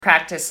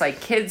practice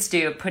like kids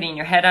do, putting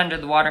your head under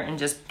the water and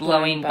just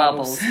blowing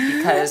bubbles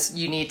because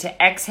you need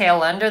to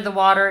exhale under the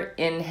water,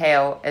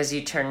 inhale as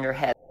you turn your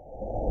head.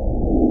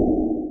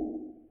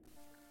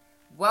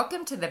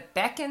 Welcome to the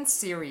Beck and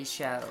Siri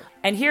Show.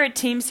 And here at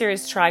Team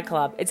Sirius Tri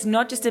Club, it's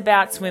not just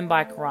about swim,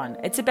 bike, run.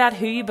 It's about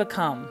who you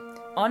become.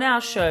 On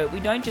our show, we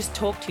don't just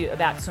talk to you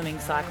about swimming,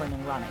 cycling,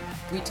 and running.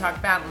 We talk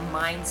about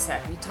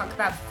mindset. We talk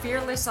about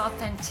fearless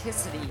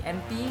authenticity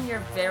and being your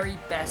very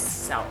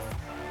best self.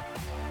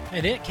 Hey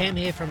there, Cam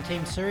here from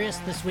Team Sirius.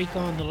 This week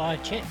on the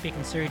live chat, Beck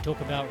and Siri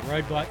talk about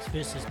road bikes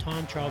versus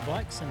time trial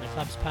bikes and the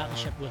club's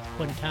partnership with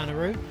Quintana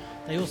Roo.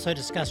 They also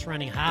discuss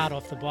running hard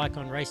off the bike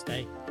on race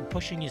day and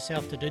pushing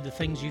yourself to do the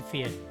things you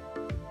fear.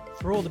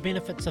 For all the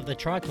benefits of the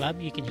Tri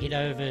Club, you can head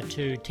over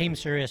to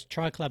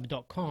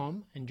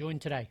teamsiriustriclub.com and join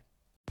today.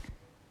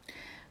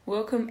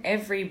 Welcome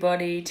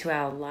everybody to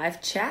our live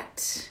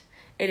chat.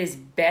 It is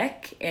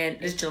Beck and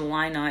it is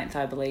July 9th,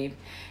 I believe.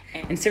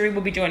 And Siri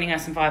will be joining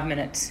us in 5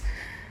 minutes.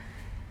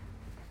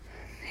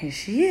 Here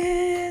she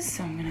is.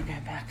 So I'm going to go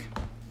back.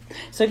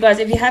 So guys,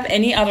 if you have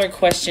any other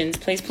questions,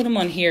 please put them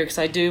on here because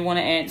I do want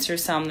to answer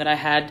some that I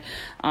had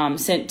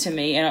sent to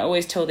me. And I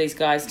always tell these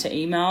guys to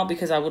email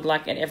because I would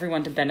like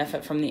everyone to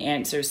benefit from the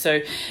answers.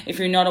 So if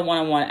you're not a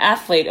one-on-one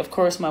athlete, of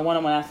course my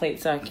one-on-one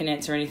athletes I can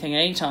answer anything at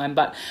any time.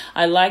 But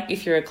I like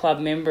if you're a club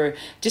member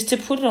just to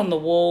put it on the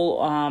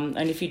wall.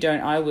 And if you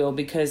don't, I will,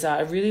 because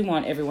I really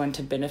want everyone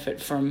to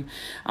benefit from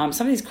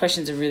some of these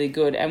questions are really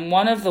good. And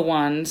one of the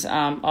ones,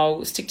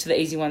 I'll stick to the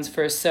easy ones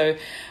first. So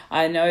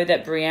I know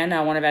that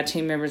Brianna, one of our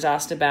team members,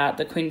 asked about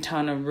the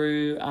Quintana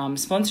Roo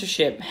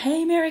sponsorship.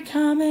 Hey, Mary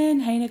Carmen.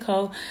 Hey,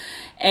 Nicole.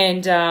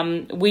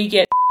 And we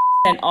get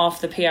 30%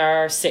 off the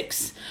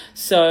PRR6.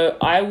 So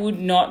I would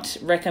not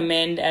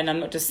recommend, and I'm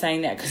not just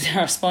saying that because they're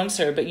our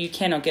sponsor, but you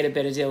cannot get a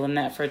better deal than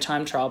that for a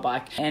time trial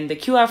bike. And the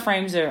QR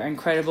frames are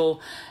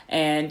incredible.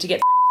 And to get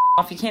 30%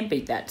 off, you can't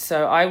beat that.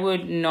 So I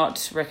would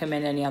not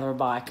recommend any other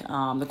bike.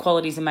 The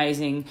quality is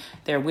amazing.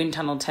 They're wind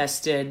tunnel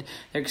tested.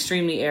 They're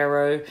extremely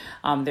aero.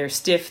 They're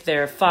stiff.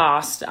 They're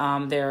fast.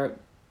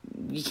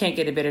 You can't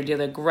get a better deal.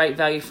 They're great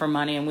value for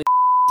money, and with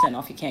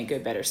off, you can't go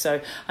better.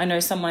 So I know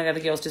some of the other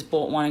girls just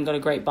bought one and got a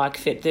great bike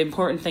fit. The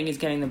important thing is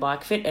getting the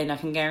bike fit, and I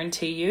can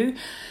guarantee you,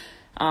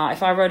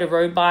 if I rode a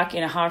road bike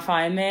in a half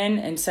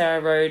Ironman and say I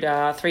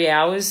rode 3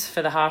 hours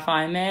for the half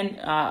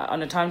Ironman,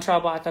 on a time trial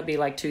bike, I'd be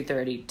like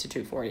 230 to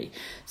 240.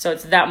 So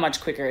it's that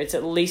much quicker. It's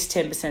at least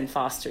 10%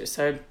 faster.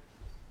 So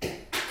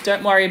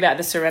don't worry about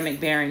the ceramic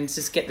bearings.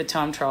 Just get the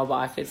time trial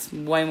bike. It's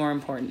way more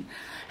important.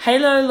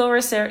 Hello,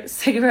 Laura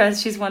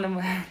Seguras. She's one of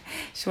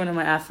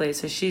my athletes,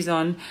 so she's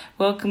on.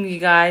 Welcome, you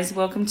guys.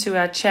 Welcome to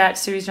our chat.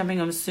 Siri's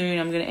jumping on soon.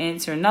 I'm going to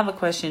answer another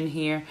question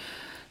here.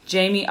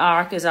 Jamie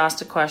Ark has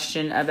asked a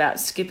question about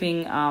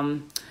skipping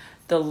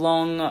the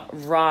long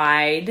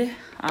ride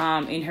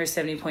in her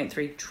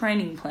 70.3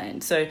 training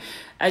plan. So,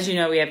 as you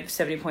know, we have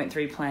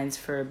 70.3 plans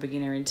for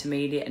beginner,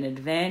 intermediate, and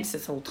advanced.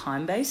 It's all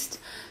time-based.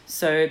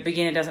 So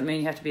beginner doesn't mean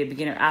you have to be a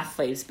beginner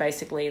athlete. It's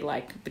basically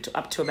like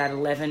up to about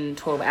 11,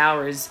 12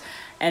 hours.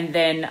 And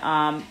then,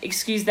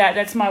 excuse that,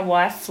 that's my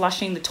wife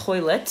flushing the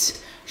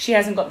toilet. She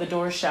hasn't got the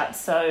door shut.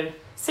 So,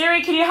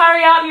 Siri, can you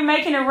hurry up? You're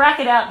making a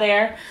racket out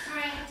there.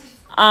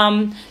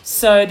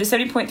 So the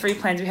 70.3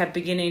 plans, we have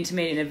beginner,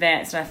 intermediate, and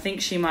advanced. And I think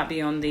she might be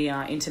on the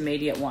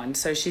intermediate one.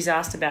 So she's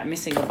asked about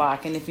missing a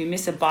bike. And if you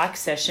miss a bike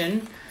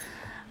session,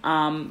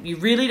 you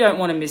really don't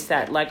want to miss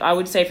that. Like I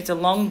would say, if it's a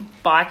long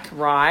bike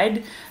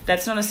ride,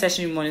 that's not a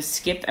session you want to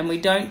skip. And we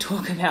don't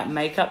talk about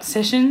makeup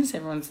sessions.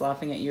 Everyone's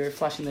laughing at you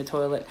flushing the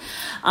toilet.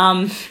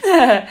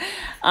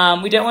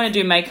 We don't want to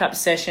do makeup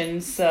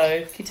sessions.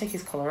 So can you take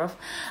his collar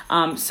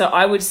off? So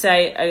I would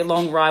say a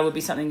long ride would be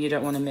something you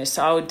don't want to miss.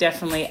 So I would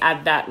definitely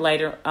add that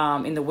later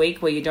in the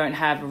week where you don't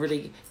have a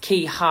really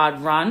key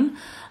hard run.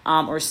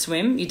 Or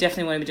swim. You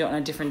definitely want to do it on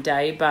a different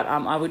day, but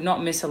I would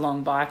not miss a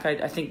long bike.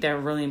 I think they're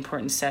really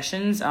important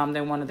sessions.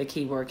 They're one of the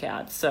key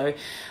workouts. So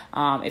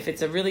if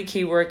it's a really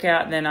key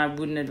workout, then I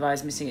wouldn't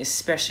advise missing,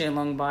 especially a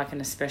long bike and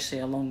especially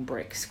a long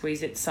brick.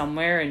 Squeeze it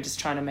somewhere and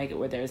just try to make it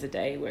where there's a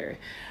day where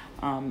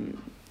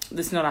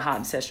it's not a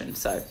hard session.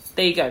 So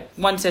there you go.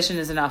 One session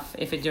is enough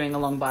if you're doing a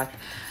long bike.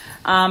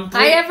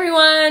 Hi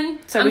everyone.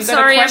 So we've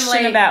got a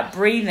question about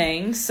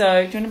breathing.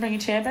 So do you want to bring a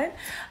chair, babe?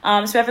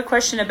 So we have a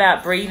question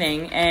about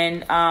breathing,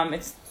 and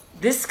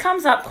this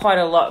comes up quite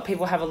a lot.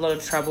 People have a lot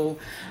of trouble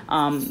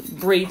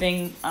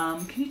breathing.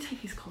 Can you take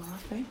his collar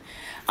off, babe?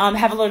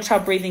 Have a lot of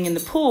trouble breathing in the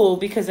pool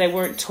because they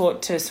weren't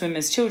taught to swim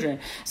as children.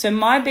 So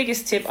my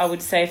biggest tip I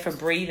would say for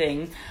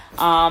breathing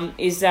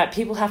is that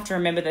people have to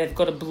remember that they've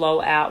got to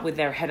blow out with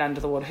their head under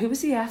the water. Who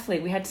was the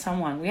athlete? We had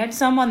someone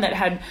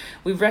that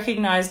we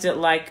recognized it,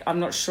 like, I'm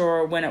not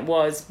sure when it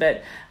was,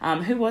 but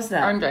who was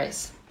that?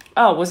 Andres.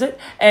 Oh, was it?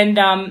 And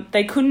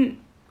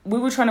we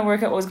were trying to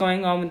work out what was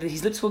going on.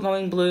 His lips were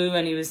going blue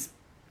and he was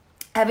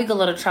having a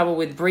lot of trouble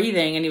with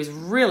breathing, and he was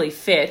really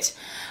fit.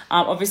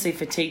 Obviously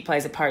fatigue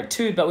plays a part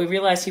too, but we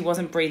realized he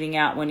wasn't breathing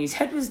out when his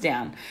head was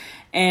down.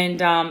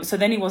 And so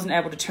then he wasn't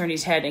able to turn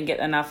his head and get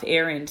enough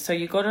air in. So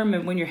you got to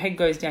remember, when your head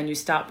goes down, you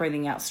start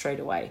breathing out straight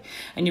away,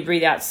 and you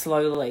breathe out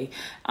slowly.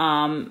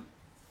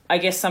 I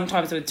guess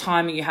sometimes with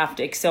timing, you have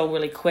to excel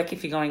really quick.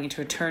 If you're going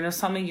into a turn or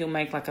something, you'll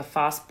make like a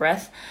fast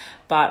breath.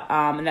 But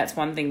and that's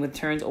one thing with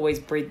turns, always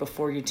breathe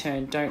before you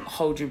turn. Don't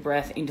hold your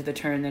breath into the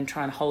turn, then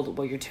try and hold it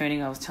while you're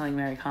turning. I was telling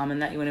Mary Carmen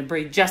that you want to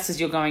breathe just as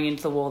you're going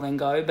into the wall, then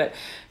go. But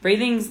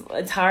breathing's,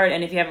 it's hard,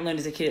 and if you haven't learned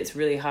as a kid, it's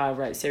really hard,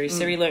 right, Siri?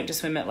 Siri learned to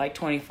swim at like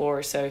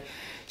 24, so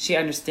she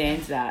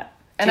understands that.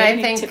 And Do you I have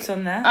any think tips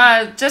on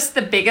that? Just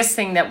the biggest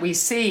thing that we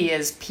see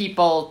is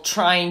people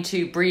trying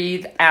to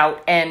breathe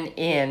out and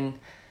in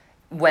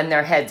when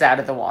their head's out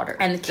of the water.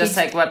 And the kids, just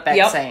like what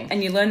Beck's saying.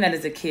 And you learn that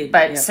as a kid.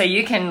 But so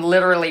you can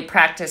literally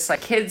practice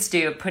like kids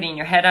do, putting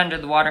your head under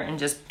the water and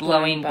just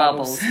blowing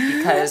bubbles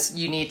because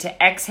you need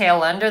to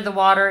exhale under the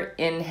water,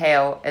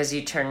 inhale as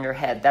you turn your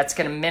head. That's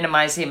going to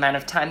minimize the amount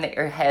of time that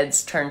your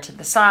head's turned to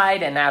the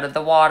side and out of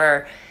the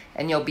water,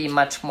 and you'll be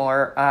much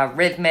more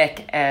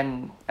rhythmic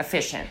and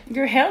efficient.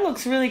 Your hair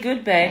looks really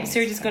good, babe. Thanks.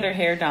 Siri just got her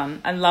hair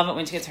done. I love it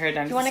when she gets her hair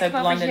done. Do you want it's to so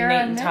come blonde over and here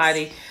neat on and this?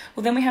 tidy.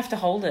 Well, then we have to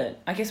hold it.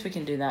 I guess we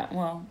can do that.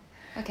 Well,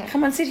 okay.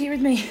 Come on, sit here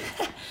with me.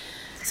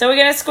 So we're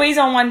going to squeeze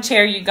on one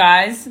chair, you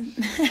guys.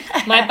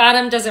 My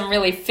bottom doesn't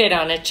really fit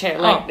on a chair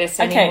like this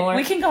anymore.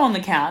 Okay, we can go on the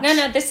couch.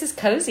 No, this is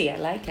cozy. I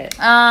like it.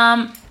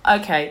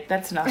 Okay,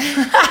 that's enough.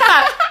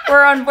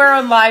 we're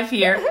on live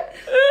here.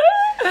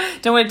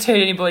 Don't want to turn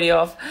anybody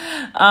off.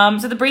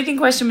 So the breathing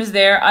question was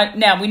there.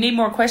 Now we need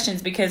more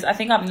questions because I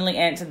think I've nearly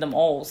answered them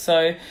all.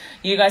 So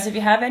you guys, if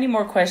you have any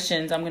more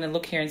questions, I'm going to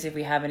look here and see if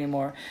we have any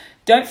more.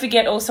 Don't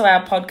forget also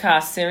our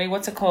podcast, Siri.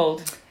 What's it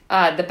called?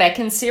 The Beck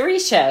and Siri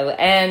Show,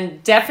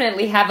 and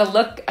definitely have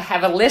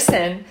a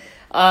listen.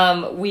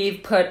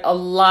 We've put a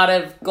lot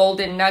of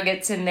golden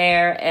nuggets in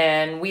there,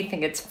 and we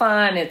think it's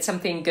fun. It's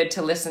something good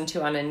to listen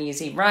to on an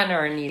easy run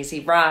or an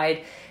easy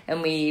ride,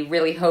 and we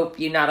really hope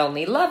you not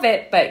only love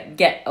it, but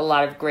get a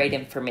lot of great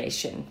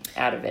information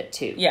out of it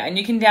too. Yeah, and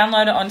you can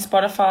download it on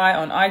Spotify,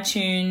 on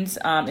iTunes.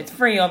 It's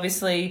free,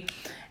 obviously.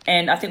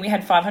 And I think we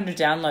had 500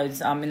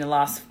 downloads in the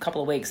last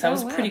couple of weeks. That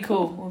was pretty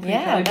cool.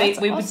 Yeah,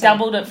 we awesome.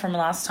 doubled it from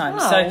last time.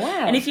 Oh,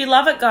 wow. And if you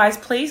love it, guys,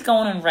 please go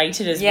on and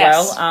rate it as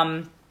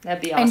well.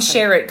 That'd be awesome. And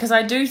share it, because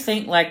I do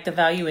think like the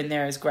value in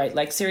there is great.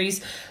 Like Siri's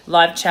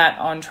live chat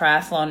on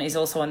triathlon is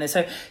also on there.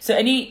 So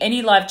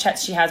any live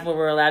chats she has where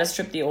we're allowed to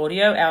strip the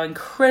audio, our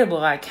incredible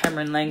guy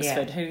Cameron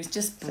Langsford, who's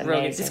just brilliant.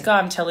 Amazing. This guy,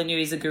 I'm telling you,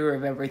 he's a guru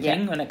of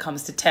everything when it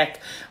comes to tech,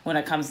 when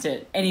it comes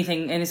to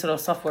anything, any sort of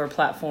software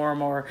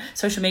platform or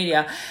social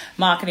media,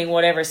 marketing,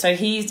 whatever. So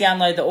he's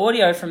downloaded the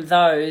audio from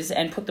those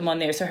and put them on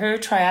there. So her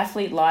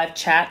triathlete live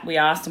chat, we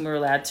asked and we were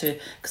allowed to,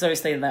 because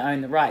obviously they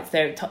own the rights,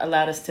 they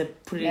allowed us to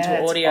put it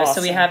into audio. Awesome.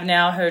 So we have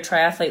now her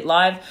triathlete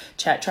live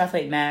chat,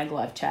 triathlete mag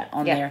live chat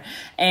on there,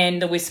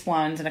 and the Wisp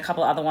ones and a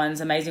couple of other ones,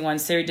 amazing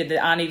ones Siri did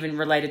that aren't even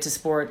related to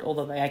sport,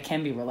 although they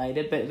can be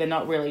related, but they're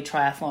not really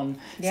triathlon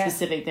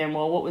specific. They're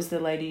more, what was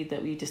the lady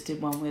that we just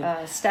did one with?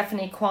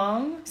 Stephanie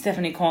Kwong.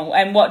 Stephanie Kwong.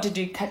 And what did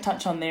you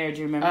touch on there? Do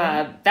you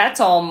remember?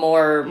 That's all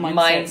more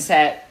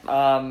mindset.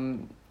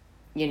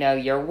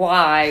 Your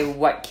why,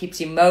 what keeps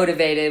you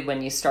motivated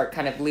when you start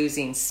kind of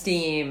losing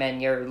steam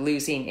and you're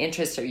losing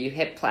interest or you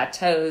hit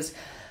plateaus,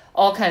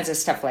 all kinds of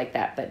stuff like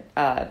that. But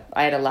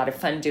I had a lot of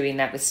fun doing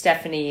that with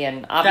Stephanie,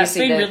 and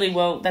obviously that's been really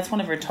well. That's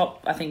one of her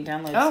top, I think,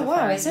 downloads. Oh, so wow,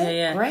 far. is it?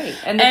 Yeah. Great.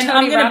 And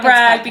I'm going to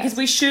brag because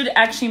we should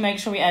actually make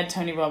sure we add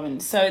Tony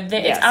Robbins. So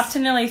it's up to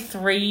nearly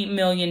 3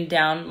 million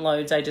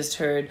downloads, I just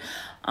heard.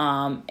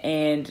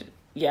 And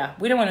yeah,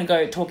 we don't want to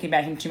go talking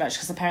about him too much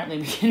because apparently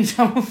we get in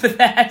trouble for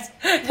that.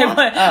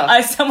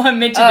 Someone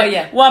mentioned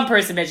it. One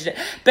person mentioned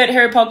it. But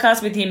her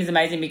podcast with him is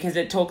amazing because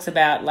it talks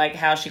about like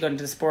how she got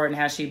into the sport and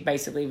how she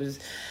basically was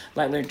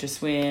like learned to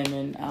swim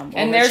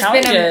and there's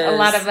been a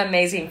lot of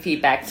amazing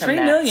feedback from 3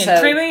 million.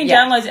 3 million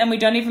downloads, and we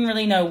don't even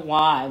really know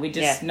why. We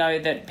just know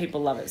that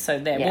people love it. So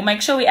we'll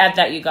make sure we add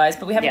that, you guys.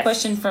 But we have a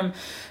question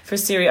for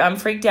Siri. I'm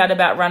freaked out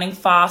about running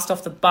fast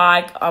off the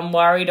bike. I'm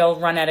worried I'll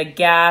run out of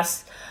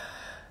gas.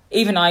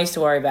 Even I used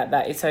to worry about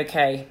that. It's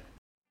okay.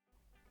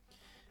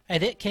 Hey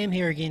there, Cam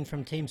here again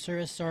from Team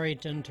Sirius. Sorry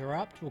to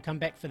interrupt. We'll come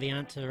back for the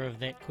answer of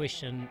that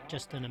question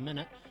just in a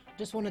minute.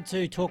 Just wanted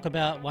to talk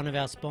about one of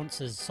our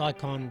sponsors,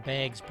 Sycon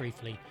Bags,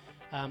 briefly.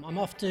 I'm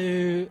off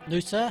to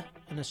Noosa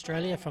in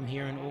Australia from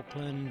here in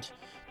Auckland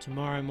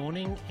tomorrow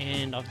morning,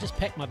 and I've just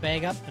packed my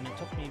bag up and it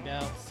took me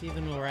about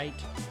 7 or 8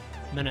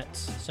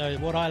 minutes. So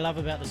what I love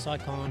about the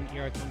Sycon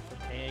AeroComfort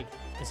bag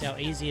is how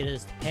easy it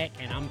is to pack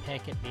and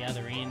unpack at the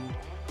other end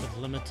with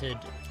limited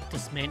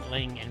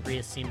dismantling and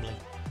reassembly.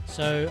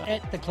 So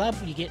at the club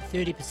you get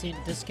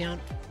 30%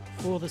 discount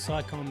for the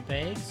Sycon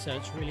bags, so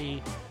it's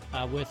really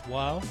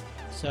worthwhile.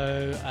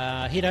 So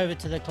head over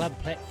to the club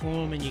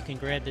platform and you can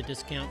grab the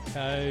discount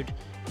code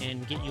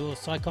and get your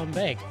Sycon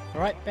bag.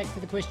 Alright, back to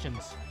the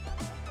questions.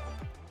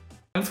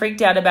 I'm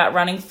freaked out about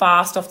running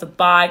fast off the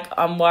bike.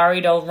 I'm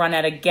worried I'll run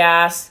out of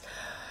gas.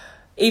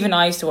 Even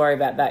I used to worry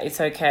about that.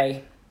 It's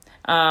okay.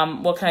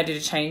 What can I do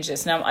to change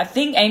this? Now, I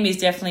think Amy's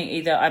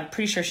definitely I'm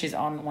pretty sure she's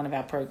on one of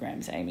our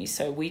programs, Amy.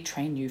 So we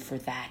train you for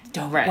that.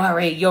 Don't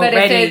worry, you're ready.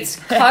 But if it's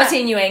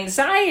causing you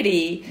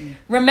anxiety,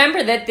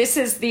 remember that this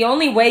is the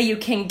only way you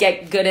can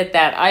get good at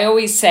that. I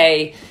always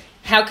say,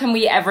 how can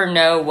we ever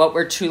know what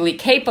we're truly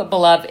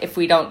capable of if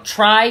we don't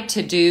try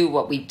to do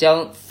what we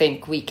don't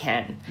think we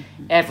can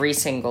every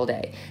single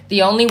day?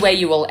 The only way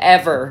you will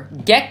ever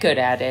get good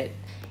at it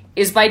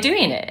is by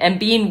doing it and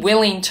being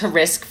willing to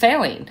risk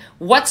failing.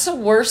 What's the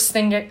worst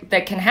thing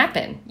that can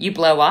happen? You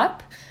blow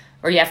up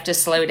or you have to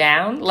slow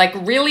down? Like,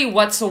 really,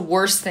 what's the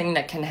worst thing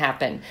that can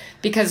happen?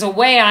 Because the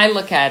way I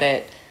look at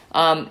it,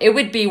 it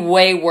would be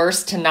way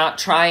worse to not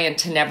try and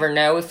to never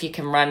know if you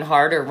can run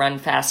hard or run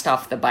fast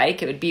off the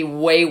bike. It would be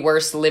way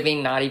worse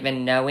living not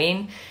even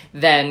knowing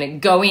than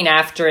going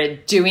after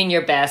it, doing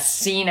your best,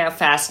 seeing how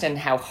fast and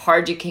how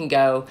hard you can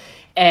go,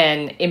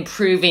 and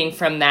improving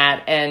from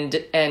that, and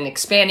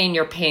expanding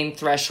your pain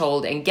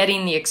threshold and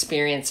getting the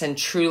experience and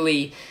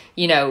truly,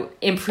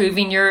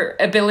 improving your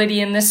ability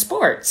in this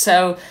sport.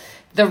 So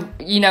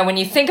when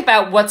you think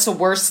about what's the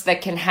worst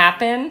that can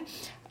happen,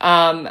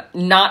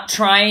 not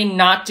trying,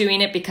 not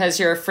doing it because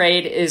you're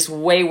afraid is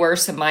way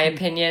worse, in my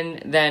opinion,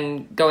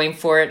 than going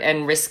for it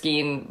and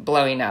risking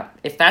blowing up.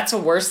 If that's the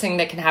worst thing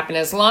that can happen,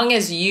 as long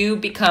as you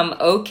become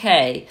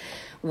okay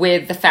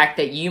with the fact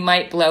that you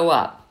might blow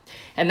up.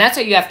 And that's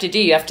what you have to do.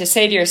 You have to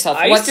say to yourself,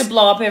 I used to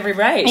blow up every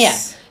race. Yeah.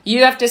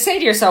 You have to say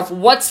to yourself,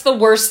 what's the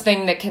worst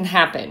thing that can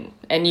happen?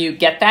 And you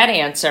get that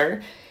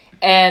answer.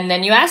 And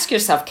then you ask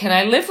yourself, can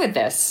I live with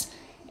this?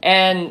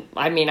 And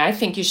I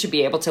think you should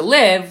be able to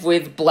live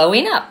with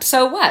blowing up.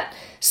 So what?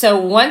 So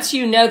once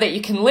you know that you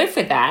can live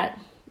with that,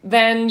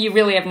 then you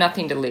really have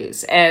nothing to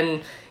lose.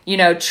 And,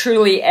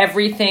 truly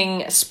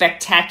everything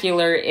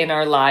spectacular in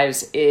our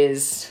lives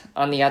is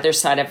on the other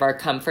side of our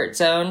comfort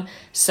zone.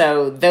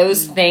 So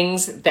those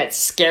things that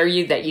scare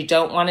you, that you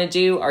don't want to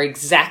do, are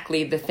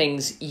exactly the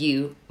things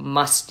you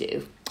must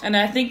do. And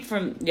I think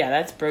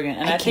that's brilliant.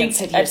 And I think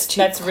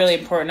that's really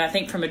important. I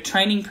think from a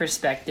training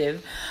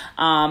perspective,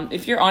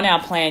 if you're on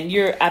our plan,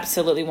 you're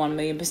absolutely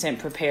 1,000,000%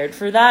 prepared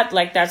for that.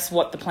 Like, that's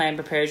what the plan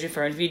prepares you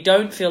for. And if you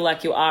don't feel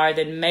like you are,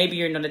 then maybe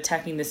you're not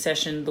attacking the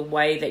session the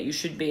way that you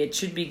should be. It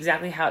should be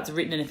exactly how it's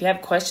written. And if you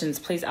have questions,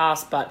 please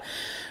ask. But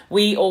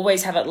we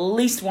always have at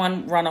least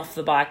one run off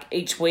the bike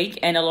each week,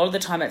 and a lot of the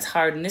time it's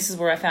hard. And this is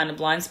where I found a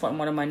blind spot in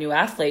one of my new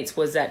athletes,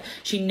 was that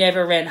she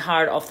never ran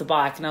hard off the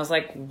bike. And I was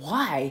like,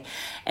 why?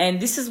 And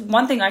this is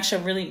one thing, actually,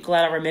 I'm really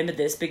glad I remembered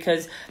this,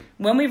 because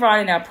when we write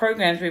in our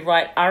programs, we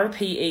write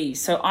RPE.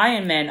 So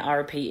Ironman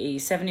RPE,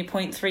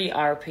 70.3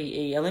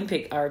 RPE,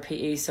 Olympic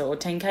RPE, or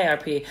 10K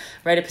RPE,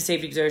 rate of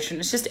perceived exertion.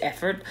 It's just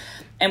effort.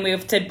 And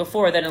we've said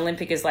before that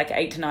Olympic is like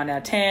 8 to 9 out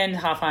of 10,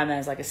 half Ironman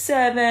is like a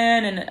 7,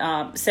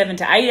 and 7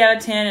 to 8 out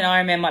of 10, and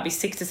Ironman might be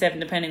 6 to 7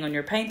 depending on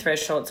your pain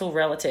threshold. It's all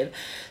relative.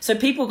 So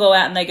people go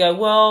out and they go,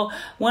 well,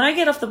 when I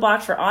get off the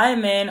bike for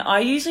Ironman, I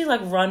usually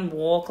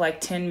walk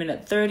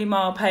 10-minute,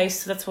 30-mile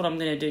pace. So that's what I'm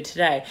going to do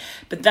today.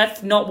 But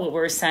that's not what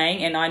we're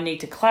saying, and I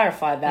need to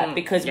clarify that,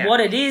 because what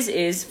it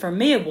is for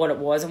me, what it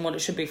was and what it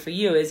should be for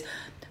you is,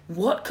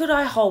 what could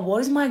I hold?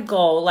 What is my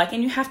goal?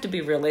 And you have to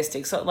be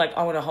realistic. So,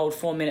 I want to hold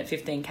 4-minute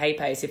 15K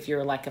pace if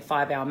you're like a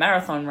 5-hour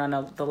marathon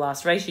runner, the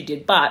last race you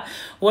did. But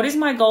what is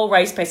my goal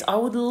race pace? I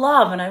would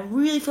love, and I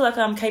really feel like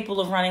I'm capable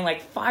of running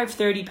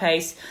 5:30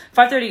 pace,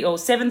 5:30 or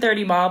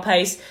 7:30 mile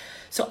pace.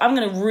 So I'm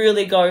going to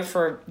really go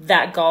for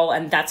that goal,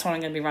 and that's what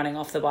I'm going to be running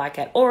off the bike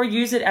at. Or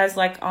use it as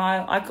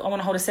I want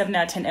to hold a 7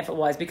 out of 10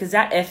 effort-wise, because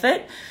that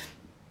effort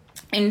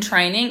in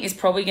training is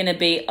probably going to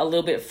be a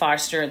little bit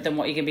faster than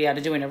what you're going to be able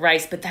to do in a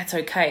race, but that's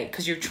okay,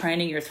 because you're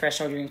training your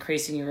threshold, you're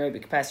increasing your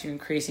aerobic capacity, you're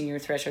increasing your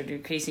threshold, you're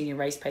increasing your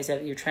race pace,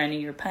 you're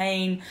training your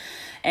pain.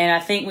 And I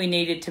think we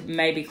needed to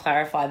maybe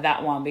clarify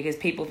that one, because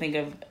people think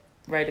of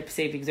rate of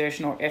perceived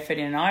exertion or effort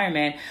in an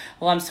Ironman.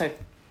 Well, I'm so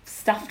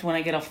stuffed when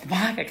I get off the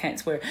bike, I can't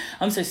swear,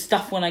 I'm so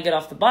stuffed when I get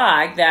off the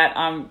bike that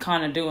I'm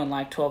kind of doing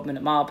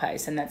 12-minute mile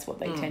pace, and that's what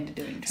they tend to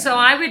do in training. So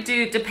I would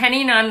do,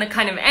 depending on the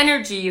kind of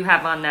energy you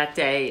have on that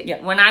day,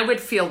 when I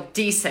would feel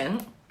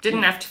decent,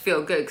 didn't have to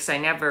feel good, because I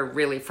never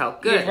really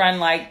felt good. You'd run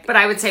but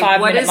I would say,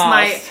 what is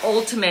my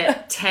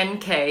ultimate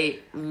 10K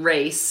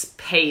race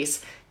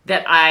pace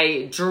that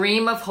I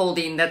dream of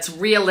holding, that's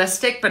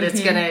realistic, but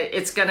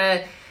it's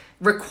gonna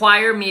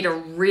require me to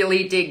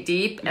really dig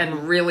deep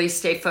and really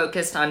stay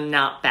focused on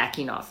not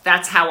backing off.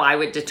 That's how I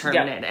would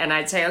determine it. And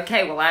I'd say,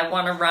 okay, well, I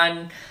want to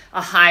run a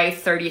high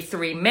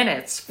 33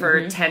 minutes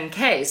for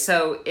 10K.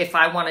 So if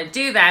I want to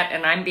do that,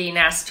 and I'm being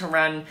asked to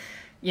run,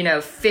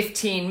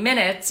 15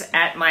 minutes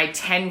at my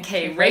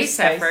 10K race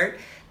effort,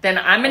 then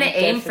I'm going to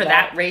aim for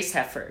that race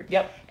effort.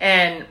 Yep.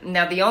 And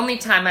now the only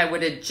time I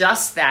would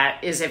adjust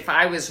that is if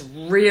I was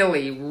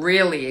really,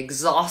 really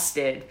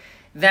exhausted.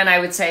 Then I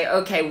would say,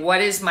 okay,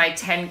 what has my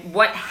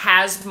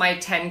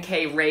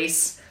 10K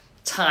race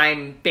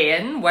time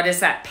been? What has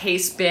that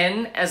pace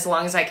been? As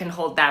long as I can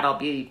hold that, I'll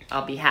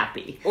be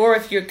happy. Or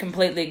if you're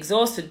completely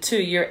exhausted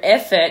too, your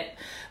effort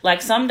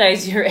Like some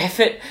days your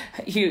effort,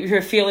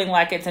 you're feeling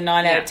like it's a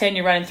 9 out of 10,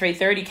 you're running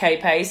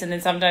 3:30k pace, and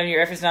then sometimes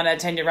your effort's 9 out of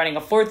 10, you're running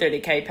a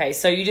 4:30k pace.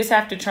 So you just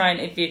have to try,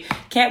 and if you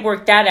can't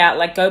work that out,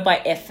 like go by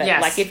effort.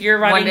 Yes. Like if you're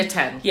running 1 to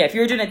 10. Yeah, if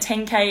you're doing a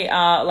 10k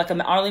like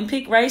an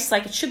Olympic race,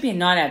 like it should be a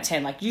 9 out of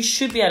 10. Like you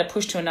should be able to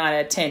push to a 9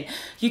 out of 10.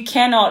 You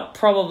cannot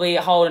probably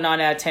hold a 9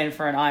 out of 10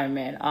 for an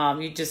Ironman.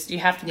 You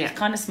have to be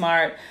kind of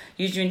smart,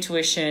 use your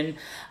intuition,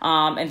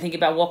 and think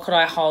about what could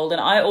I hold.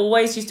 And I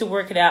always used to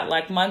work it out.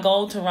 Like my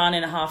goal to run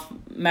in a half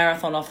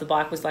marathon off the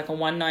bike was like a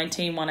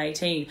 119,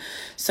 118.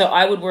 So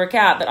I would work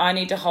out that I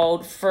need to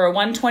hold for a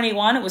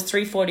 121. It was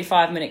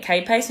 3:45 minute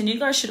K pace. And you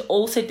guys should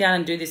all sit down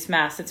and do this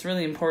math. It's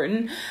really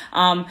important.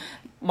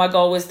 My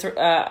goal was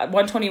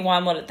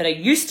 121 that I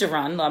used to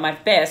run, like my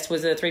best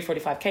was a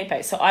 3:45 K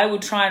pace. So I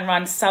would try and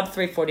run sub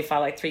 3:45,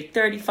 like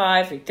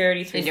 3:35,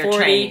 3:30,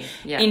 3:40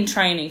 in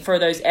training for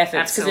those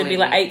efforts. Because it'd be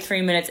like 8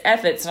 3-minute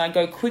efforts, and I'd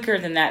go quicker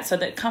than that. So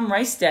that come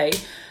race day,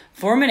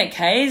 4-minute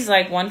Ks,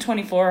 like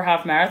 124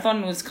 half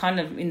marathon was kind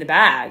of in the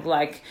bag.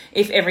 Like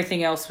if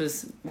everything else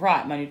was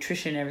right, my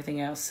nutrition,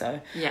 everything else.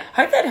 So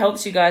hope that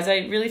helps you guys. I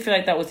really feel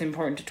like that was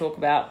important to talk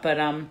about. But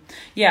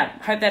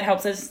hope that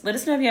helps us. Let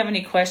us know if you have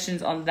any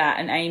questions on that.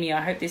 And Amy,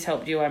 I hope this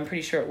helped you. I'm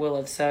pretty sure it will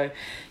have. So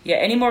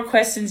any more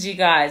questions, you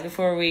guys,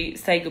 before we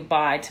say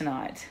goodbye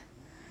tonight?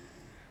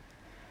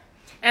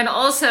 And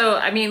also,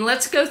 I mean,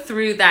 let's go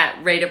through that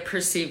rate of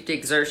perceived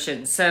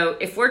exertion. So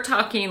if we're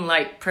talking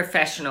like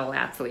professional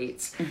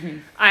athletes,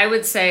 I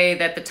would say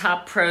that the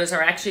top pros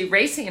are actually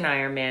racing an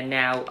Ironman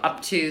now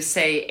up to,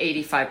 say,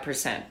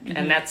 85%.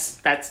 And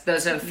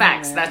those are the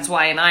facts. That's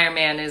why an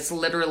Ironman is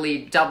literally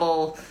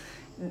double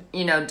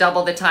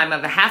the time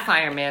of a half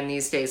Ironman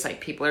these days.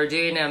 Like people are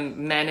doing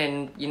them, men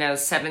in,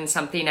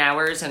 7-something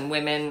hours and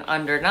women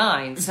under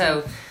 9.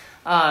 So,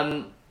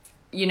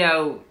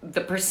 the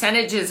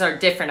percentages are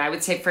different. I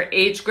would say for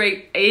age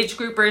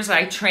groupers,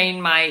 I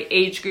train my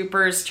age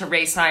groupers to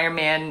race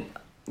Ironman,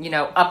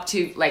 up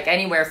to like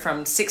anywhere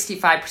from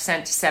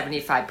 65% to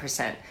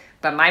 75%.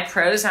 But my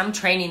pros, I'm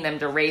training them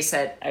to race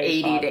at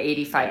 80 to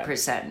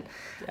 85%.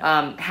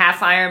 Half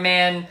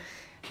Ironman,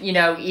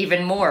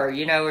 even more.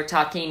 We're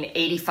talking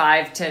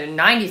 85 to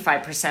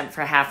 95%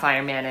 for half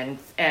Ironman,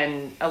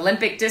 and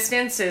Olympic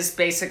distance is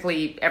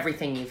basically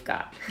everything you've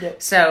got.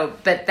 So,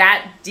 but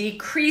that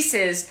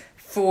decreases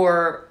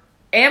for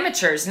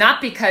amateurs,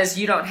 not because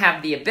you don't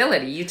have the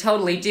ability, you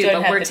totally do,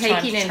 but we're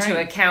taking into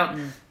account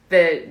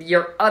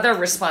your other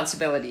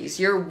responsibilities,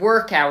 your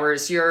work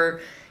hours,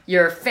 your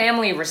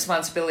family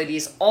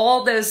responsibilities,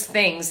 all those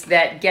things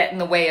that get in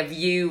the way of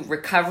you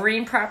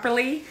recovering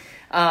properly.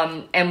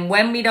 And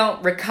when we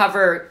don't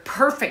recover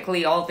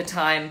perfectly all the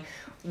time,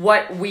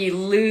 what we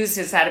lose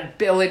is that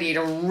ability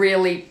to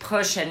really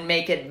push and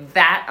make it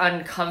that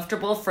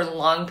uncomfortable for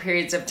long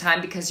periods of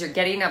time, because you're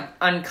getting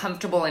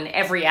uncomfortable in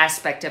every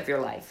aspect of your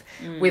life,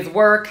 with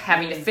work,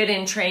 having to fit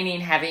in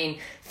training, having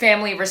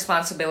family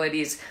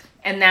responsibilities.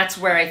 And that's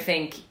where I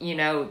think,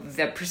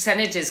 the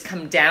percentages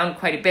come down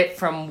quite a bit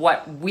from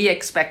what we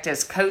expect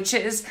as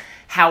coaches,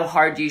 how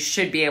hard you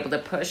should be able to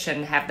push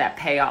and have that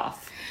pay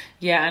off.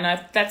 Yeah, and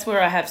that's where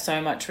I have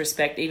so much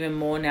respect, even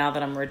more now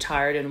that I'm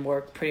retired and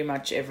work pretty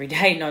much every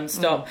day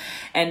nonstop,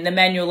 and the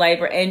manual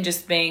labor and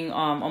just being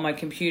on my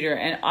computer.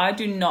 And I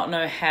do not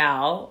know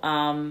how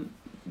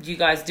you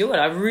guys do it.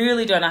 I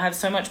really don't. I have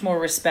so much more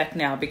respect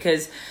now,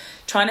 because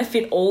trying to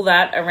fit all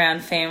that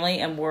around family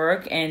and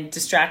work and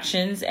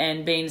distractions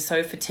and being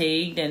so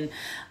fatigued, and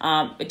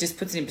it just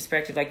puts it in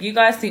perspective. Like, you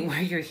guys think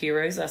we're your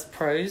heroes, us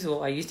pros.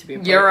 Well, I used to be a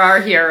pro. You're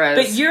our heroes.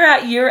 But you're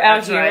our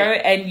That's hero,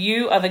 right. and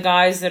you are the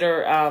guys that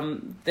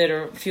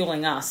are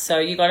fueling us. So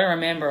you got to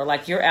remember,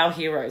 like, you're our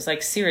heroes.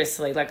 Like,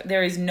 seriously, like,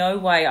 there is no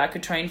way I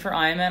could train for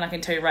Ironman. I can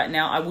tell you right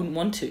now, I wouldn't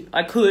want to.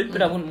 I could,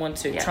 but I wouldn't want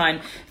to. Try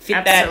and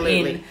fit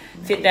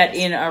that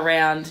in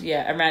around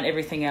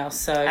everything else.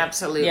 So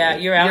absolutely,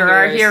 you're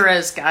our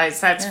heroes,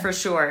 guys. That's for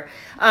sure.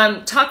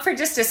 Talk for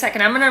just a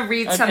second. I'm going to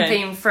read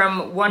something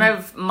from one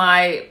of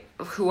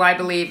who I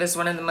believe is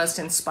one of the most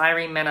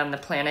inspiring men on the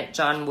planet,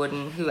 John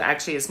Wooden, who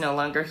actually is no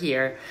longer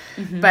here.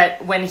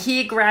 But when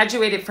he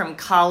graduated from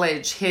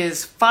college,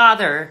 his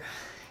father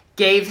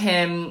gave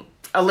him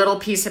a little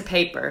piece of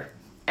paper,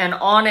 and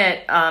on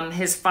it,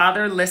 his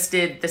father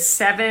listed the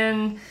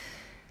 7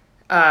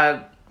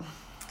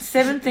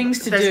 things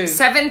to do.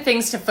 7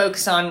 things to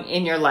focus on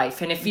in your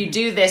life. And if you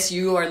do this,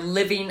 you are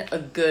living a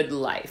good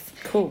life.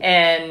 Cool.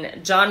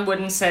 And John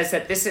Wooden says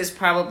that this is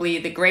probably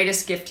the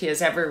greatest gift he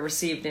has ever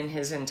received in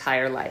his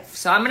entire life.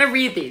 So I'm going to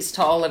read these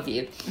to all of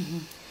you.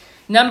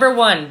 Number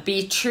 1,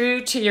 be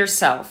true to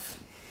yourself.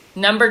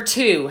 Number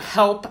 2,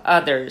 help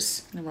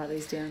others. I'll write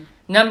these down.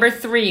 Number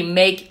 3,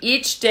 make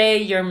each day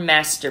your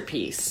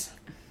masterpiece.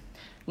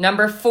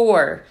 Number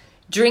 4,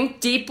 drink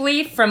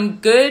deeply from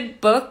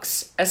good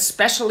books,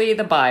 especially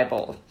the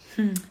Bible.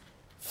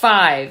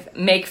 5,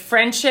 make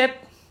friendship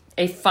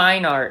a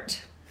fine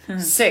art.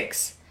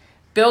 6,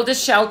 build a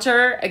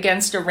shelter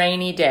against a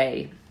rainy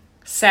day.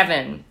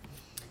 7,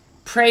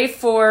 pray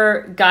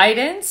for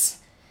guidance.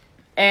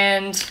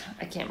 And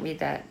I can't read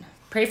that.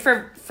 Pray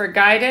for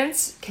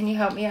guidance. Can you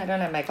help me? I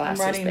don't have my I'm glasses.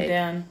 writing them babe.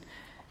 down.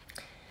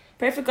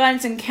 Pray for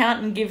guidance and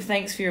count and give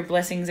thanks for your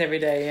blessings every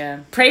day.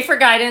 Yeah. Pray for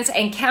guidance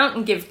and count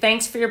and give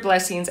thanks for your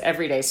blessings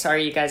every day.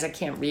 Sorry, you guys, I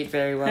can't read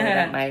very well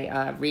without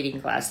my reading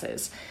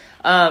glasses.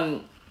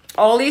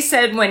 All he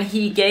said when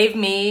he gave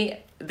me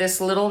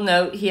this little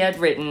note he had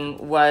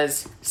written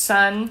was,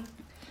 son,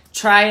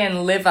 try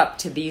and live up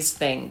to these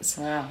things.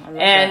 Wow, I love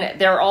and that.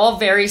 they're all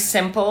very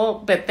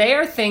simple, but they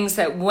are things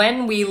that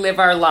when we live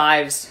our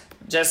lives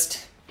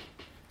just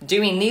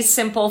doing these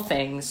simple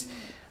things,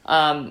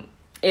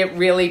 it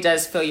really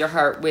does fill your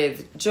heart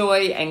with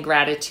joy and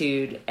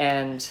gratitude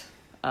and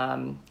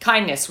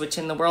kindness, which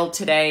in the world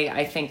today,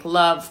 I think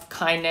love,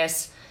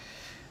 kindness,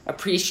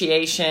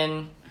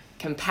 appreciation,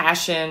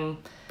 compassion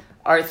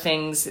are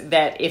things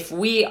that if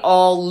we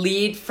all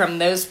lead from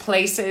those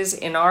places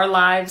in our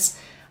lives,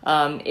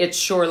 it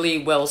surely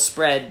will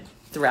spread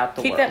throughout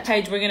the Keep world. that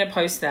page. We're going to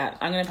post that.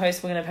 We're going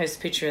to post a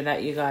picture of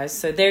that, you guys.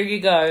 So there you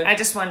go. I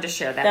just wanted to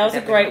share that. That was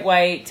with a great everyone.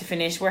 way to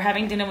finish. We're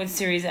having dinner with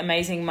Siri's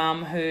amazing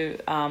mum, who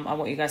I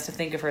want you guys to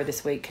think of her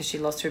this week because she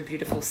lost her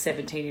beautiful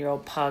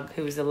 17-year-old pug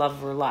who was the love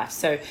of her life.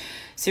 So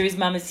Siri's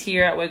mum is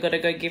here. We're going to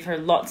go give her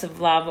lots of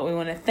love. But we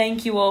want to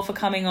thank you all for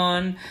coming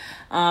on.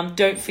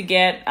 Don't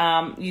forget,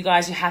 you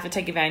guys, you have to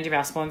take advantage of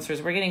our sponsors.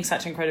 We're getting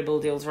such incredible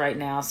deals right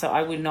now, so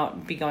I would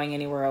not be going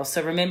anywhere else.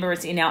 So remember,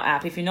 it's in our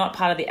app. If you're not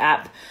part of the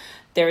app,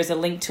 there is a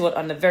link to it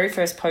on the very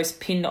first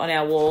post pinned on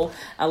our wall,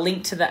 a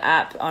link to the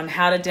app on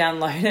how to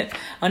download it,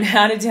 and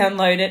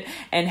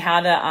how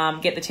to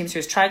get the Team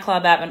Series Tri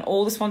Club app, and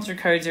all the sponsor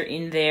codes are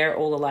in there,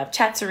 all the live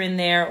chats are in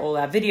there, all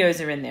our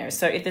videos are in there.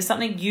 So if there's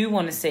something you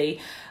want to see,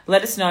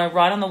 let us know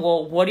right on the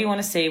wall. What do you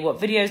want to see? What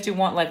videos do you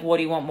want? Like, what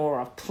do you want more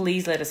of?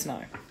 Please let us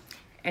know.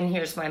 And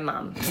here's my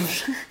mom.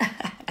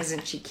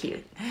 Isn't she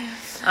cute?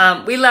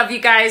 We love you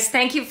guys.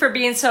 Thank you for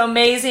being so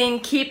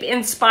amazing. Keep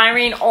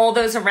inspiring all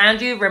those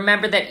around you.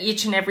 Remember that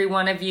each and every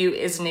one of you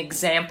is an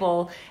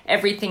example.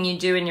 Everything you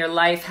do in your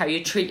life, how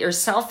you treat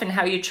yourself and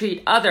how you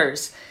treat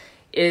others,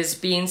 is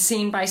being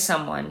seen by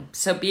someone.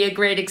 So be a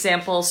great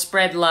example,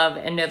 spread love,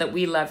 and know that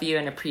we love you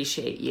and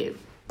appreciate you.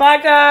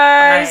 Bye,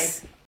 guys.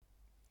 Bye.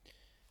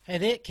 Hey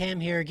there,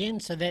 Cam here again.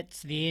 So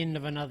that's the end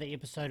of another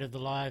episode of the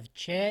live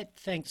chat.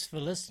 Thanks for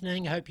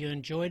listening. Hope you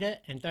enjoyed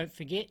it. And don't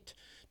forget,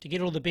 to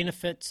get all the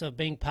benefits of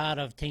being part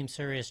of Team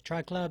Sirius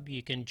Tri Club,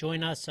 you can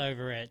join us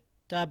over at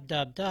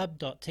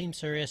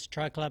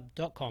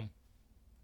www.teamsiriustriclub.com.